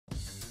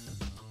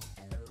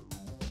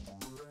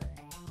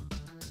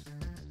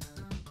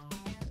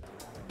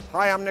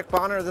Hi, I'm Nick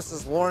Bonner. This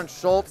is Lawrence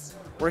Schultz.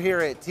 We're here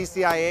at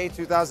TCIA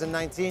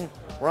 2019.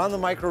 We're on the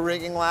Micro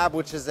Rigging Lab,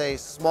 which is a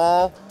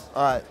small,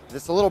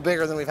 it's a little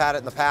bigger than we've had it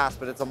in the past,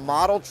 but it's a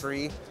model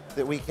tree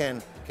that we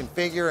can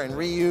configure and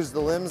reuse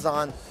the limbs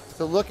on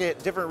to look at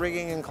different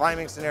rigging and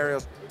climbing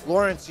scenarios.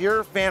 Lawrence,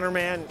 you're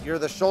Phannerman, you're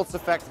the Schultz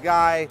Effect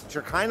guy.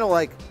 You're kind of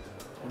like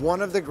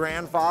one of the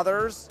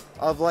grandfathers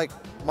of like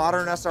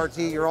modern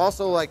SRT. You're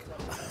also like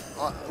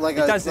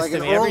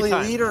an early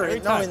leader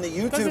in the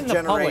YouTube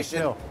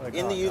generation,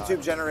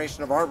 YouTube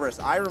generation of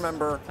arborists. I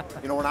remember,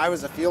 you know, when I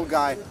was a field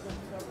guy,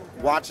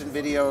 watching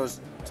videos,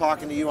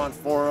 talking to you on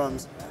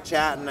forums,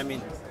 chatting. I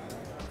mean,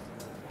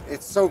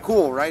 it's so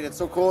cool, right? It's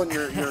so cool, and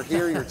you're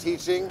here, you're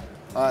teaching.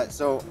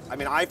 So, I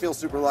mean, I feel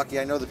super lucky.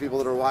 I know the people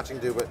that are watching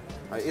do, but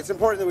it's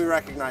important that we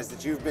recognize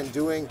that you've been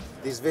doing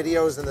these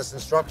videos and this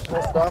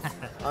instructional stuff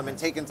and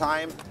taking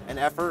time and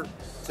effort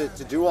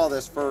to do all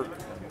this for,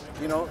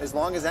 you know, as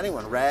long as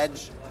anyone. Reg,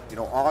 you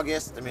know,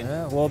 August, I mean.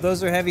 Yeah, well,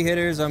 those are heavy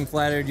hitters. I'm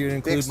flattered you'd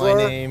include my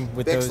name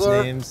with those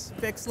names.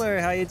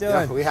 Bixler, how you doing?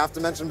 Yeah, we have to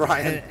mention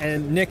Brian.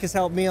 And Nick has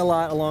helped me a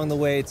lot along the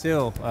way,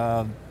 too.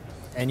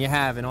 And you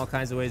have in all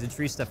kinds of ways. And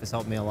TreeStuff has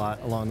helped me a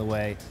lot along the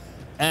way.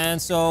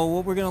 And so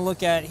what we're going to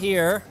look at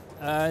here,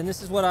 and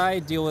this is what I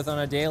deal with on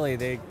a daily.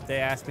 They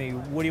ask me,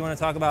 what do you want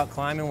to talk about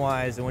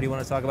climbing-wise, and what do you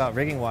want to talk about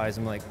rigging-wise?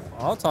 I'm like,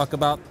 I'll talk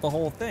about the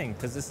whole thing,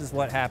 because this is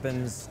what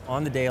happens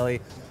on the daily.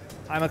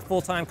 I'm a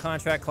full-time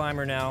contract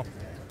climber now,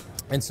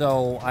 and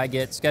so I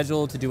get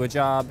scheduled to do a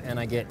job, and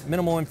I get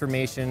minimal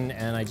information,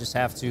 and I just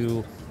have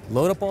to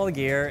load up all the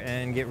gear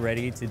and get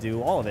ready to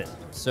do all of it.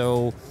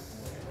 So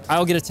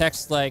I'll get a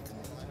text like,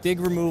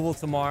 big removal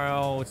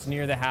tomorrow, it's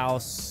near the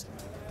house,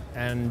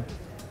 and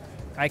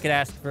I could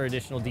ask for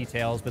additional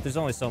details, but there's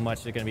only so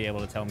much they're going to be able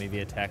to tell me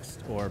via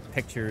text or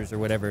pictures or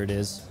whatever it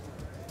is.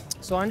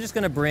 So I'm just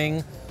going to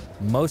bring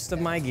most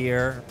of my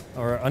gear,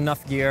 or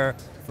enough gear,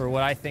 for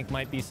what I think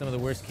might be some of the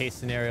worst case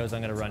scenarios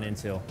I'm going to run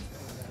into.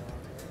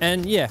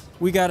 And yeah,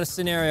 we got a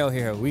scenario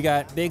here. We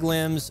got big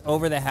limbs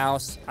over the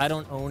house. I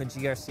don't own a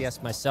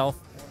GRCS myself.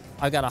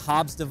 I've got a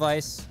Hobbs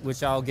device,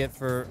 which I'll get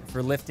for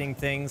lifting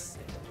things.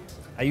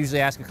 I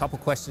usually ask a couple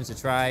questions to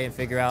try and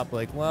figure out,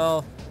 like,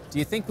 well, do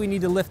you think we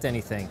need to lift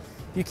anything?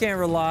 You can't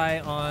rely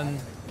on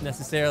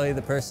necessarily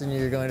the person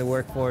you're going to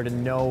work for to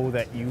know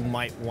that you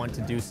might want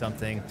to do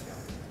something.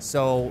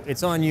 So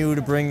it's on you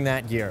to bring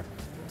that gear.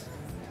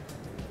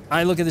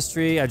 I look at this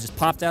tree, I just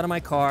popped out of my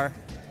car,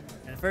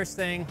 and the first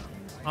thing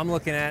I'm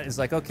looking at is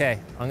like, okay,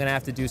 I'm gonna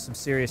have to do some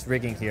serious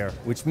rigging here,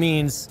 which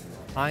means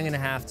I'm gonna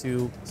have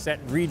to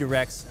set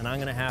redirects, and I'm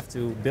gonna have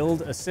to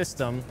build a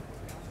system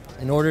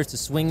in order to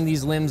swing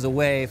these limbs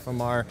away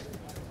from our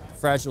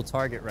fragile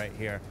target right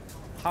here.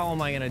 How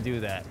am I gonna do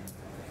that?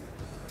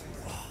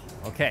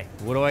 Okay,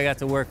 what do I got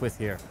to work with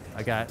here?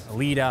 I got a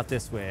lead out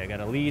this way, I got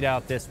a lead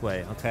out this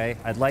way, okay?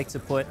 I'd like to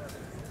put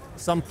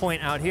some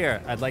point out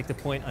here. I'd like to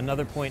point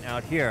another point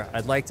out here.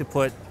 I'd like to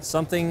put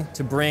something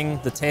to bring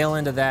the tail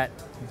end of that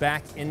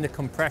back into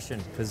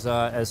compression, because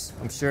as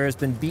I'm sure has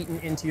been beaten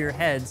into your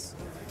heads,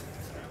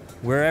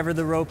 wherever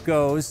the rope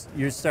goes,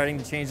 you're starting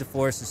to change the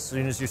force as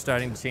soon as you're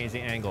starting to change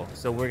the angle.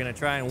 So we're gonna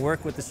try and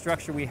work with the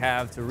structure we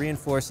have to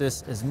reinforce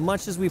this as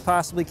much as we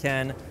possibly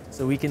can,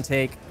 so we can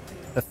take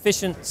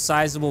efficient,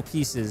 sizable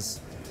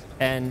pieces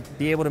and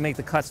be able to make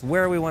the cuts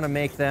where we want to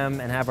make them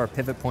and have our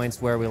pivot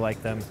points where we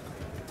like them.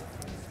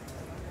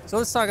 So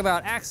let's talk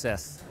about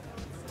access.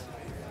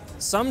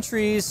 Some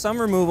trees,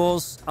 some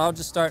removals, I'll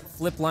just start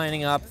flip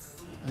lining up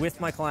with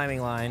my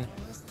climbing line,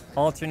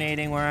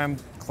 alternating where I'm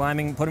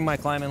climbing, putting my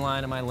climbing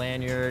line on my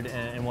lanyard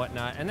and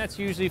whatnot. And that's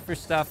usually for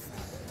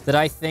stuff that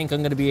I think I'm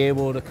going to be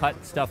able to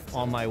cut stuff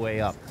on my way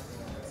up.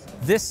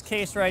 This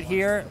case right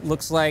here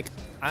looks like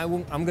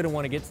I'm going to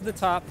want to get to the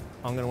top,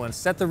 I'm going to want to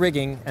set the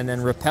rigging, and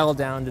then rappel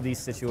down to these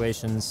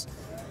situations,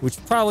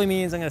 which probably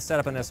means I'm going to set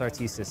up an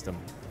SRT system.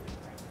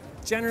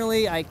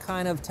 Generally, I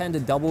kind of tend to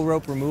double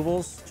rope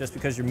removals just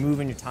because you're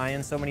moving your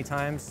tie-in so many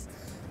times.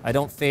 I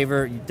don't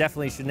favor, you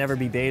definitely should never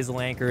be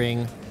basal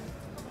anchoring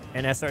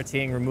and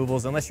SRTing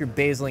removals unless you're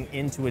basaling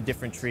into a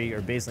different tree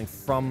or basaling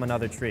from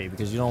another tree,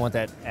 because you don't want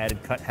that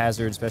added cut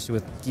hazard, especially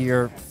with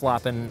gear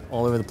flopping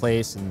all over the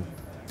place and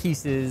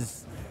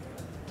pieces.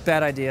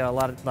 Bad idea,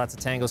 lots of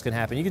tangles can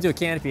happen. You can do a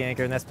canopy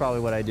anchor, and that's probably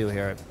what I do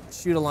here.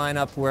 Shoot a line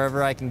up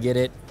wherever I can get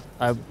it.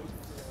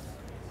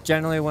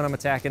 Generally, when I'm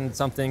attacking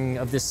something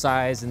of this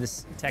size and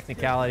this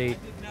technicality,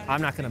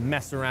 I'm not gonna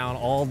mess around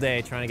all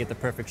day trying to get the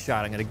perfect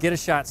shot. I'm gonna get a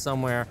shot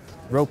somewhere,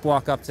 rope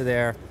walk up to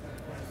there,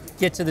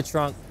 get to the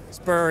trunk,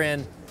 spur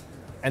in,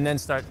 and then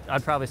start.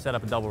 I'd probably set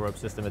up a double rope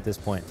system at this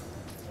point.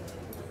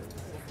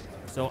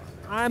 So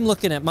I'm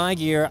looking at my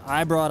gear.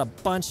 I brought a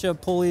bunch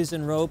of pulleys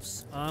and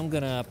ropes. I'm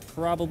gonna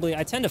probably,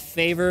 I tend to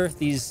favor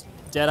these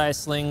Deadeye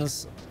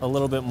slings a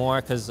little bit more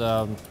because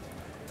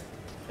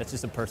that's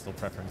just a personal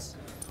preference.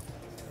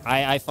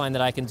 I find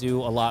that I can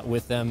do a lot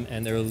with them,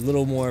 and they're a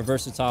little more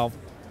versatile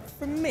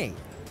for me,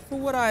 for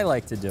what I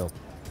like to do.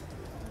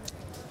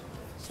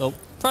 So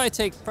probably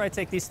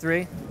take these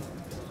three.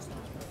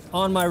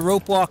 On my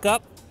rope walk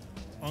up,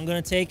 I'm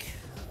gonna take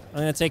I'm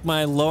gonna take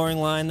my lowering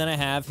line that I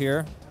have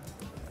here,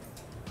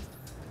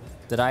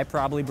 that I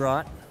probably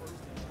brought,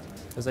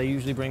 because I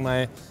usually bring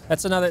my,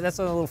 that's a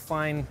little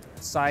fine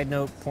side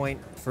note point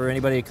for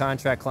anybody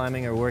contract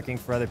climbing or working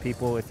for other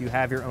people. If you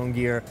have your own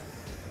gear,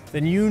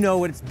 then you know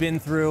what it's been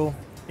through.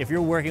 If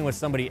you're working with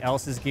somebody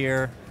else's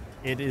gear,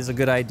 it is a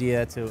good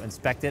idea to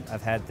inspect it.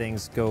 I've had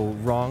things go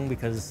wrong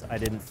because I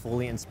didn't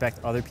fully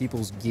inspect other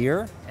people's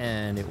gear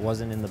and it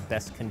wasn't in the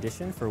best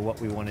condition for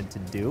what we wanted to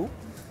do.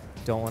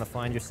 Don't want to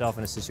find yourself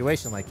in a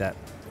situation like that.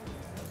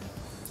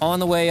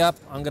 On the way up,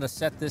 I'm gonna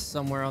set this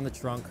somewhere on the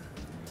trunk,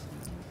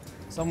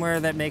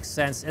 somewhere that makes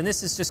sense. And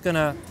this is just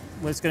gonna,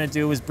 what it's gonna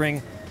do is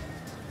bring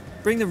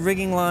the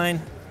rigging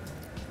line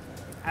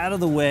out of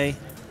the way,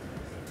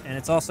 and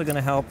it's also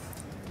gonna help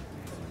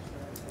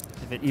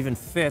if it even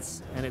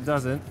fits, and it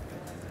doesn't.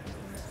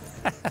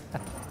 A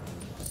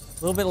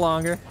little bit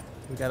longer.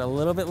 We got a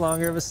little bit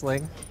longer of a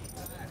sling.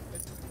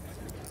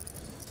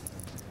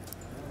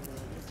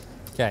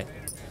 Okay.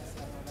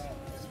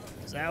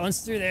 So that one's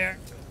through there.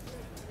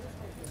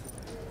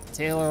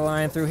 Tailor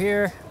line through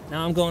here.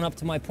 Now I'm going up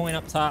to my point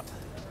up top.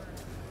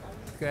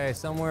 Okay,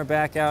 somewhere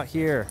back out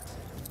here.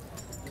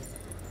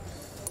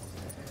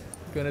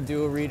 Gonna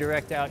do a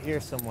redirect out here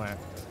somewhere.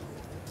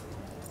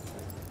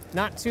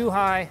 Not too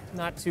high,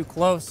 not too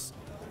close.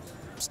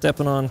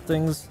 Stepping on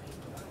things.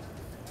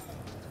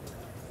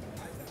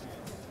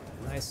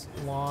 Nice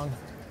long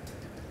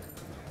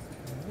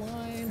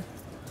line.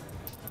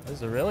 This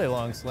is a really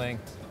long sling.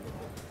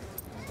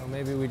 So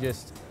maybe we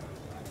just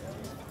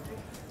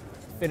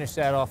finish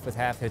that off with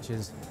half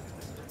hitches.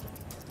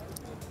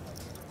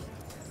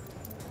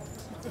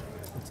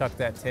 Tuck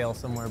that tail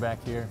somewhere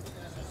back here.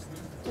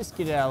 Just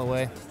get it out of the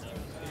way.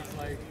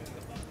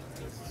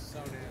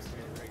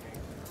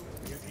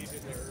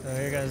 So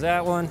here goes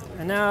that one.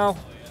 And now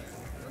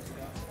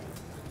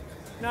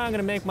I'm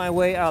gonna make my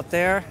way out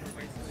there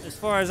as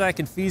far as I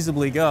can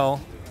feasibly go.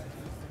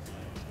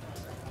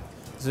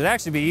 So it'd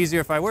actually be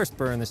easier if I were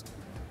spurring this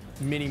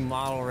mini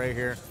model right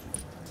here.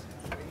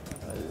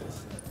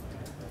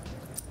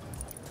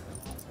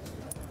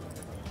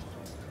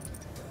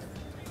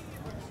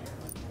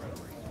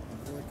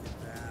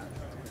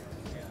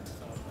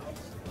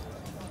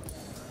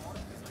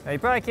 Now you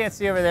probably can't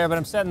see over there, but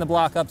I'm setting the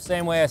block up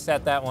same way I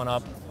set that one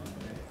up.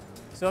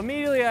 So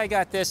immediately I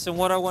got this, and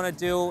what I want to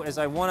do is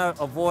I want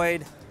to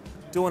avoid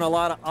doing a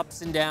lot of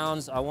ups and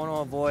downs. I want to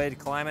avoid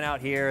climbing out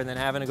here and then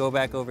having to go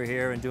back over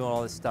here and doing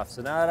all this stuff.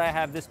 So now that I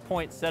have this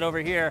point set over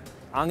here,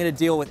 I'm going to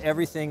deal with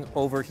everything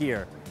over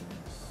here,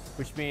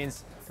 which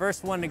means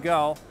first one to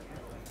go,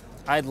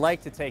 I'd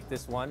like to take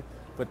this one,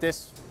 but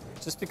this,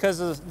 just because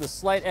of the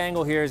slight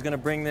angle here, is going to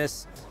bring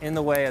this in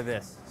the way of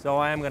this. So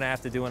I am going to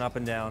have to do an up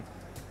and down.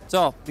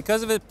 So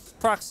because of its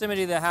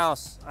proximity to the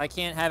house, I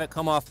can't have it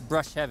come off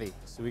brush heavy.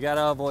 So we got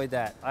to avoid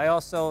that. I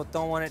also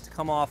don't want it to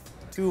come off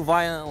too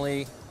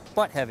violently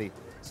butt heavy.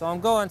 So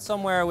I'm going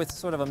somewhere with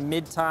sort of a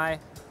mid-tie.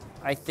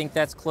 I think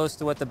that's close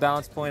to what the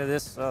balance point of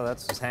this, oh,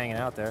 that's just hanging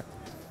out there.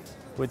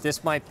 What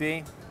this might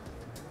be.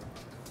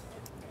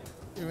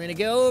 We're gonna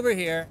go over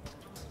here.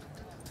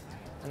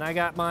 And I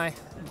got my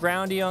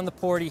groundy on the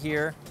porty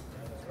here.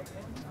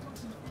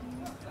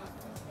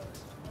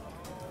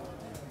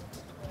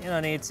 You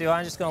don't need to,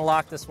 I'm just gonna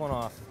lock this one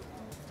off.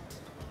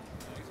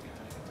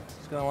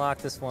 Just gonna lock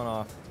this one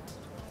off.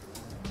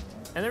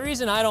 And the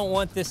reason I don't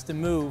want this to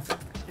move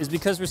is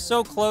because we're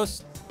so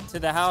close to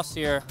the house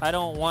here, I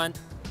don't want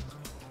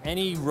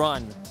any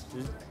run.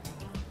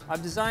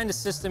 I've designed a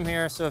system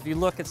here, so if you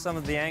look at some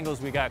of the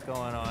angles we got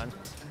going on,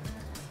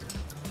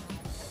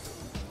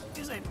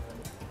 there's a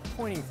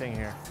pointing thing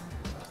here.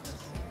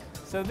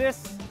 So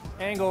this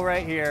angle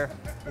right here,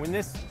 when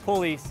this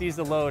pulley sees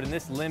the load and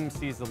this limb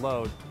sees the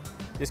load,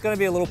 there's gonna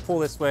be a little pull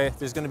this way,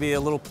 there's gonna be a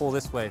little pull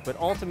this way, but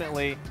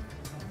ultimately,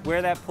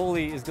 where that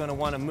pulley is gonna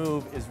wanna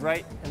move is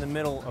right in the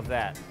middle of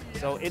that.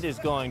 So it is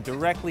going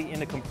directly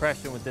into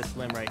compression with this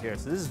limb right here.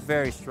 So this is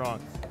very strong,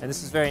 and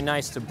this is very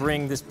nice to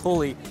bring this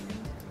pulley,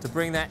 to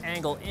bring that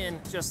angle in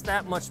just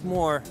that much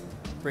more,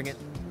 bring it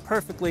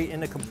perfectly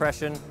into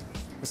compression.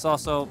 This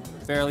also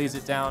barrels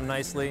it down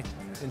nicely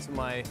into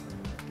my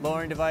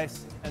lowering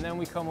device. And then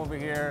we come over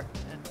here,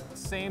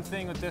 same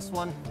thing with this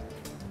one.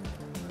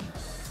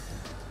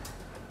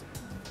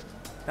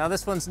 Now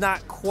this one's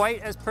not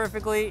quite as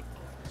perfectly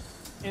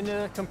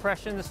into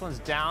compression. This one's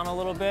down a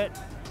little bit,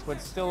 but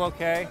it's still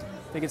okay.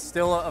 I think it's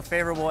still a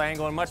favorable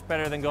angle and much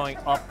better than going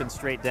up and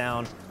straight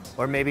down,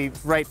 or maybe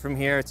right from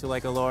here to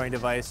like a lowering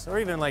device, or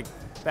even like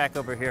back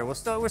over here. We're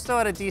still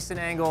at a decent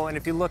angle, and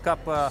if you look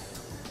up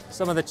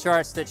some of the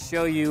charts that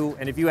show you,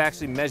 and if you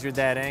actually measured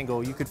that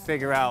angle, you could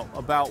figure out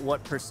about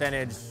what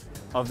percentage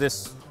of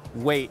this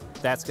weight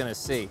that's gonna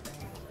see.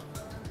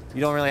 You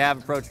don't really have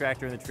a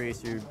protractor in the tree,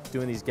 so you're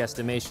doing these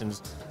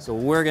guesstimations. So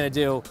what we're gonna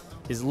do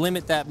is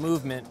limit that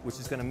movement, which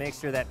is gonna make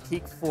sure that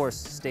peak force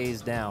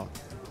stays down.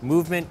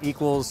 Movement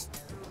equals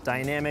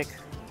dynamic,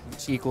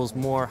 which equals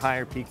more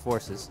higher peak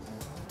forces.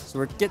 So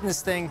we're getting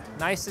this thing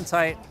nice and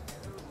tight.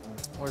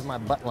 Where's my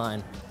butt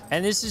line?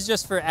 And this is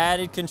just for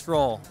added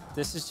control.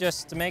 This is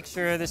just to make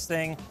sure this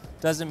thing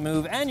doesn't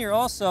move, and you're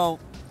also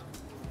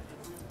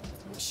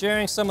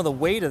sharing some of the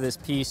weight of this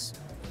piece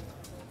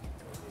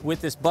with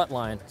this butt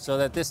line so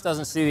that this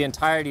doesn't see the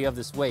entirety of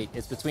this weight.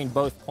 It's between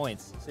both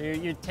points. So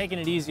you're taking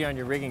it easy on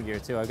your rigging gear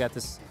too. I've got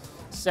this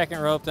second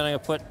rope that I'm gonna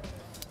put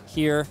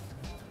here,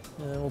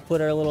 and then we'll put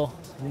our little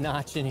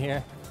notch in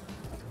here.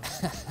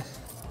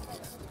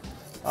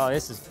 Oh,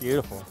 this is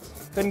beautiful.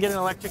 Couldn't get an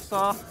electric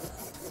saw.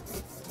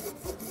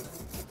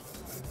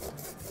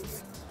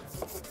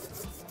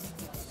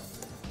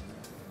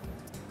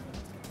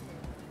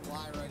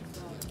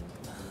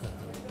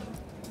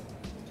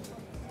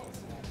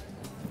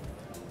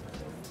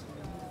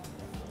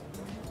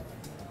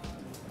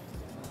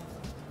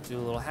 Do a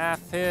little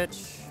half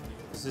hitch,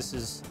 because this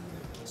is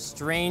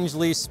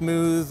strangely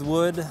smooth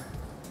wood,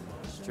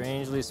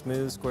 strangely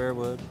smooth square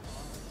wood.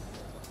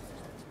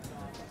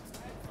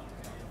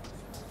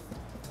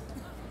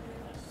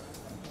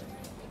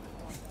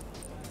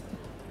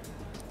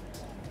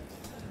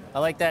 I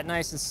like that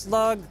nice and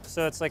slug,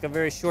 so it's like a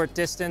very short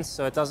distance,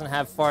 so it doesn't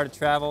have far to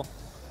travel.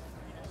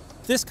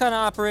 This kind of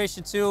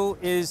operation too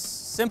is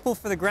simple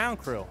for the ground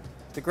crew.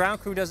 The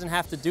ground crew doesn't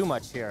have to do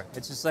much here.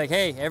 It's just like,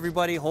 hey,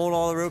 everybody hold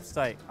all the ropes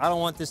tight. I don't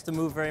want this to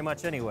move very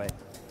much anyway.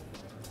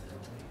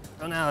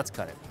 So now let's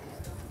cut it.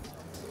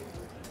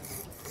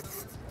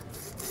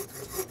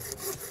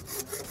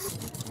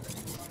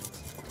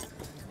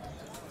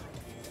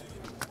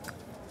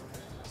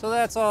 So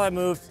that's all I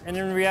moved. And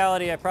in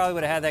reality, I probably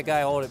would have had that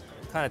guy hold it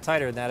kind of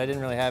tighter than that. I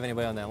didn't really have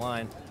anybody on that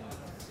line.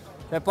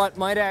 That butt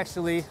might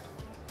actually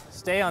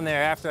stay on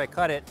there after I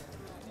cut it.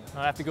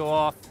 I'll have to go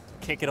off,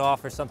 kick it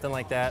off or something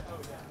like that.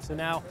 So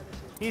now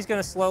he's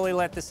gonna slowly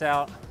let this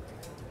out.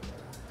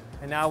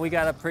 And now we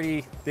got a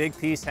pretty big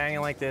piece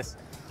hanging like this.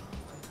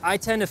 I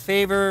tend to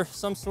favor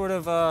some sort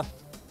of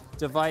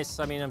device.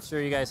 I mean, I'm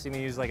sure you guys see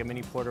me use like a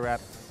mini porter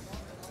wrap.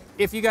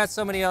 If you got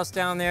somebody else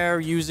down there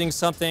using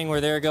something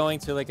where they're going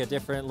to like a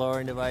different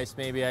lowering device,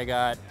 maybe I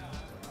got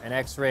an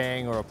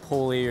X-ring or a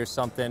pulley or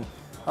something,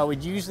 I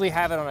would usually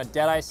have it on a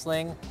deadeye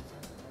sling.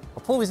 A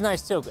pulley's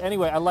nice too.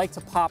 Anyway, I like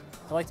to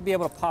be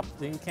able to pop,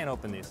 you can't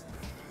open these.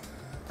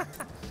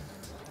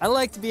 I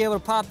like to be able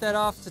to pop that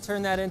off to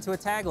turn that into a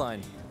tag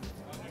line.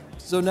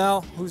 So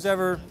now, who's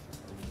ever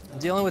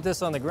dealing with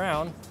this on the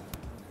ground,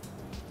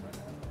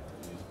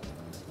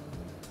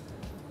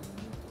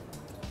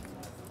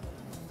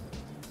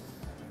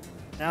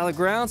 now the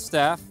ground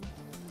staff,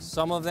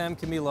 some of them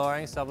can be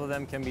lowering, some of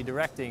them can be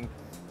directing,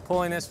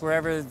 pulling this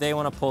wherever they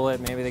want to pull it.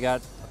 Maybe they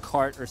got a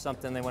cart or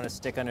something they want to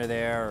stick under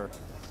there, or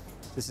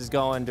this is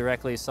going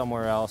directly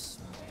somewhere else.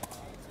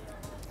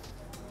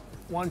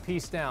 One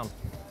piece down.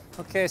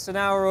 Okay, so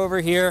now we're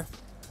over here.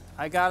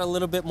 I got a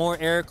little bit more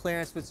air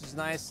clearance, which is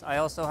nice. I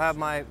also have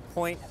my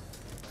point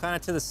kind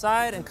of to the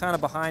side and kind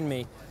of behind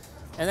me.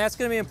 And that's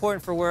gonna be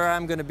important for where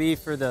I'm gonna be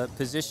for the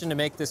position to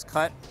make this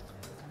cut.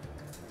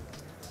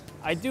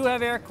 I do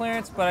have air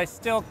clearance, but I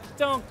still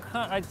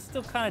kind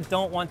of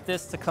don't want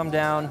this to come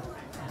down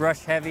brush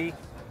heavy.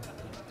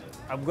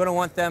 I'm gonna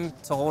want them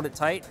to hold it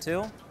tight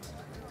too.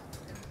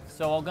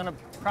 So I'm gonna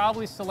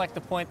probably select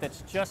a point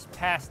that's just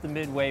past the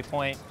midway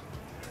point,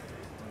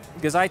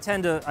 because I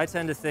tend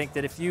to think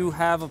that if you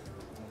have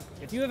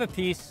a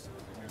piece,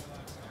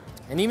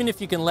 and even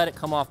if you can let it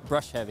come off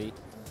brush heavy,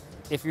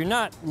 if you're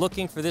not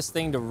looking for this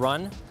thing to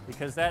run,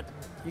 because that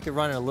you can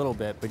run it a little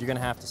bit, but you're gonna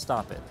have to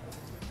stop it.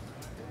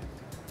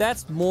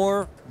 That's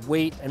more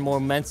weight and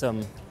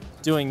momentum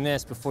doing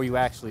this before you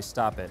actually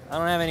stop it. I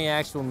don't have any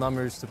actual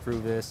numbers to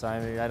prove this.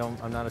 I'm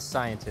not a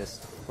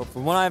scientist, but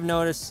from what I've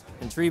noticed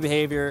in tree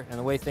behavior and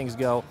the way things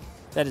go,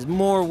 that is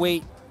more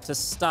weight to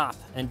stop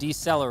and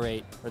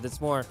decelerate, or that's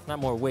more, not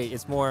more weight,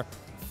 it's more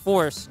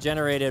force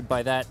generated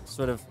by that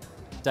sort of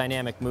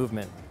dynamic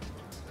movement.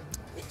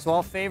 So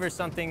I'll favor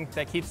something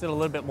that keeps it a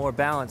little bit more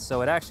balanced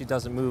so it actually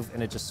doesn't move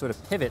and it just sort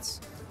of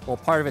pivots while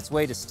part of its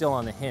weight is still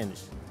on the hinge.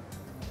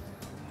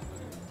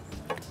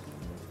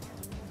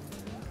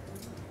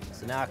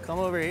 So now come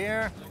over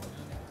here.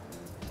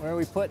 Where are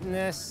we putting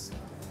this?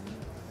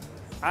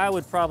 I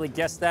would probably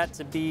guess that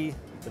to be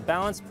the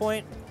balance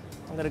point.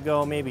 I'm gonna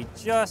go maybe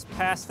just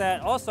past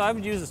that. Also, I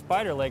would use a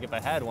spider leg if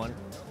I had one,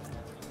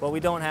 but we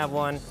don't have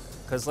one,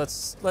 because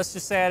let's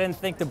just say I didn't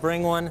think to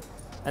bring one,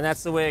 and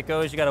that's the way it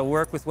goes. You gotta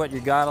work with what you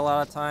got a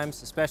lot of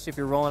times, especially if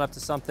you're rolling up to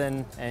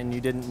something and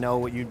you didn't know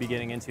what you'd be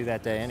getting into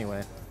that day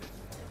anyway.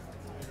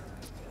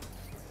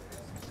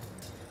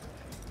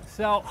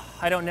 So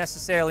I don't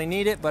necessarily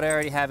need it, but I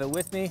already have it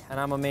with me, and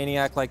I'm a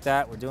maniac like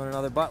that. We're doing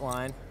another butt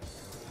line.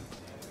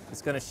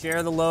 It's gonna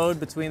share the load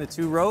between the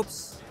two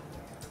ropes.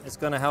 It's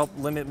gonna help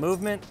limit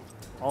movement.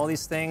 All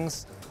these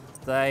things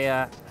that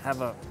I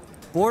have a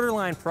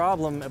borderline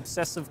problem,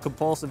 obsessive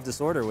compulsive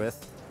disorder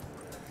with.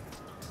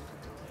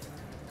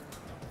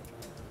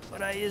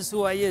 But I is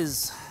who I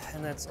is,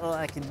 and that's all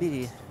I can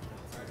be.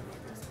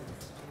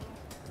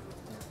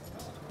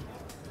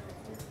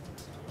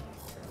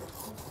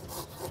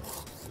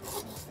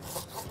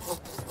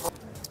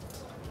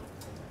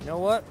 You know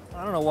what?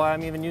 I don't know why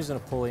I'm even using a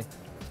pulley.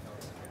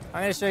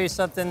 I'm gonna show you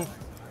something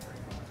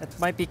that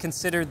might be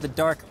considered the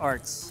dark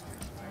arts.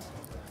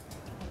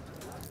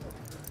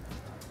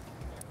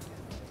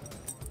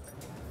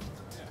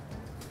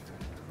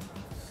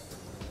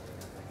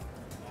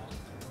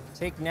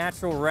 take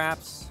natural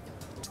wraps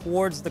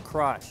towards the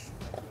crotch.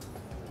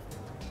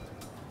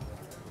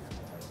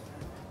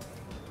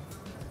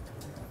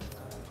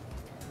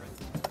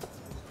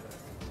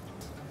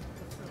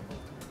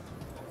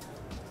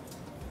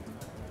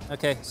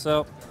 Okay,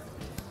 so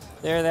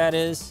there that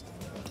is.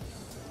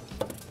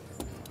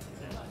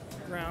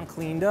 Ground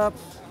cleaned up.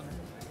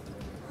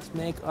 Let's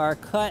make our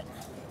cut.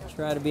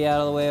 Try to be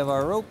out of the way of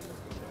our rope.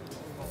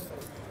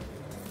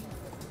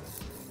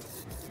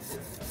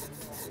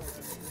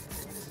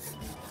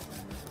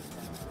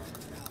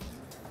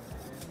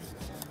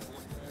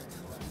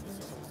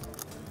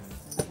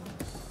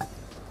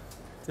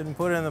 Didn't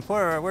put it in the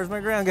porter. Where's my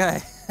ground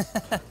guy?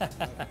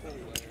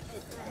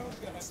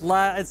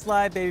 It's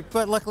live, baby.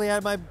 But luckily I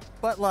had my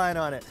butt line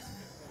on it.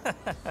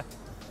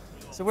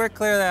 So we're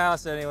clear of the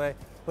house anyway.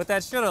 What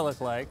that should have looked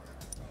like,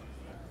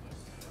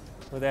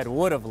 what that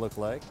would have looked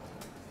like,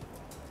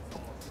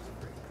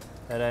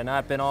 had I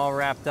not been all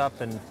wrapped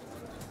up in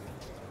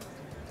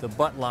the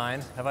butt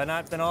line, have I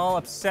not been all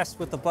obsessed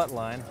with the butt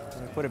line,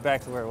 let me put it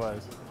back to where it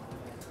was.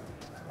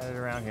 Add it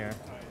around here.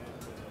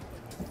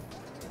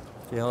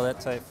 Can you hold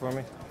that tight for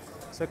me?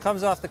 So it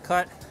comes off the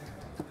cut,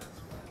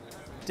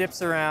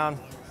 dips around,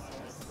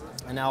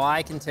 and now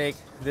I can take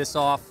this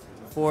off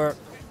for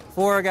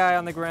a guy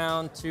on the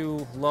ground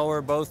to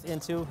lower both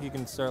into. You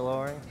can start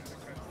lowering.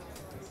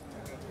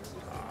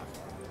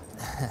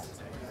 A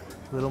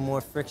little more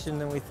friction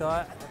than we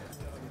thought.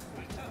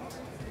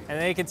 And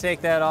then you can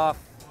take that off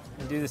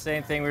and do the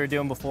same thing we were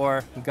doing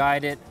before,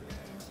 guide it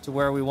to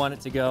where we want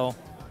it to go.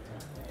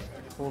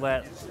 Pull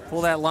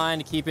that line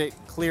to keep it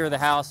clear of the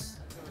house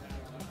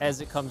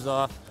as it comes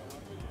off.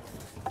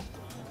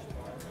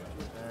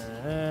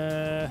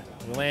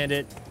 Land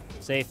it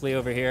safely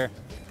over here.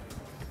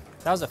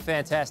 That was a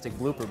fantastic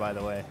blooper, by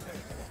the way.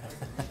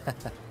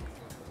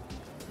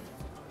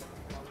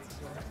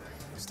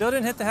 Still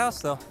didn't hit the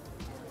house, though.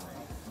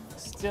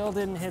 Still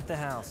didn't hit the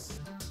house.